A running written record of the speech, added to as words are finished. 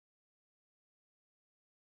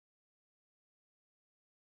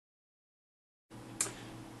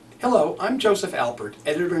Hello, I'm Joseph Alpert,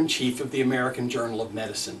 Editor-in-Chief of the American Journal of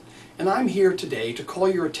Medicine, and I'm here today to call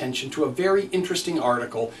your attention to a very interesting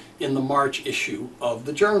article in the March issue of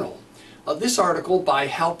the journal. This article by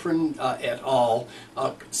Alpert et al.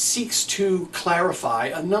 Seeks to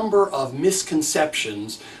clarify a number of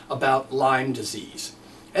misconceptions about Lyme disease.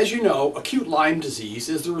 As you know, acute Lyme disease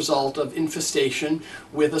is the result of infestation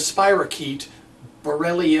with a spirochete,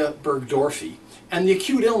 Borrelia burgdorferi. And the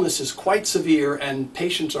acute illness is quite severe and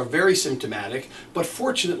patients are very symptomatic, but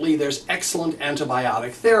fortunately there's excellent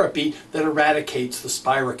antibiotic therapy that eradicates the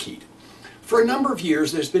spirochete. For a number of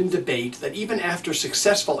years there's been debate that even after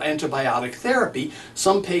successful antibiotic therapy,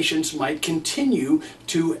 some patients might continue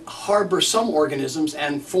to harbor some organisms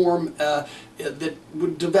and form that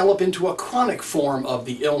would develop into a chronic form of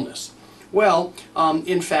the illness. Well,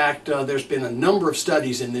 in fact, there's been a number of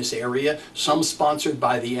studies in this area, some sponsored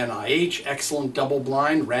by the NIH, excellent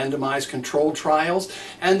double-blind, randomized controlled trials,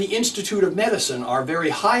 and the Institute of Medicine, our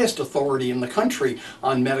very highest authority in the country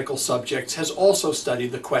on medical subjects, has also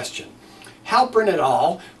studied the question. Alpert et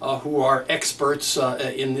al., who are experts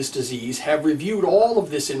in this disease, have reviewed all of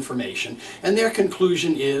this information, and their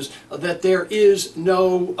conclusion is that there is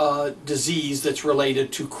no disease that's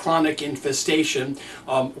related to chronic infestation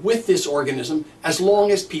with this organism as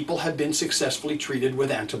long as people have been successfully treated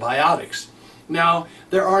with antibiotics. Now,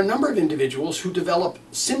 there are a number of individuals who develop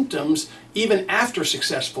symptoms even after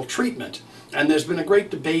successful treatment, and there's been a great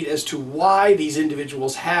debate as to why these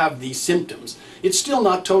individuals have these symptoms. It's still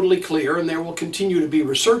not totally clear, and there will continue to be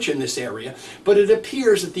research in this area, but it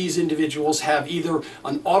appears that these individuals have either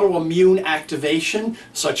an autoimmune activation,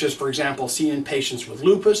 such as, for example, seen in patients with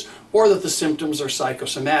lupus, or that the symptoms are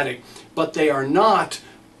psychosomatic, but they are not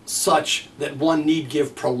such that one need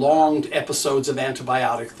give prolonged episodes of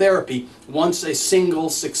antibiotic therapy once a single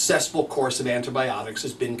successful course of antibiotics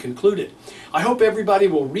has been concluded. I hope everybody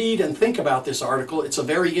will read and think about this article. It's a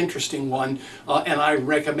very interesting one, and I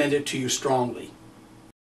recommend it to you strongly.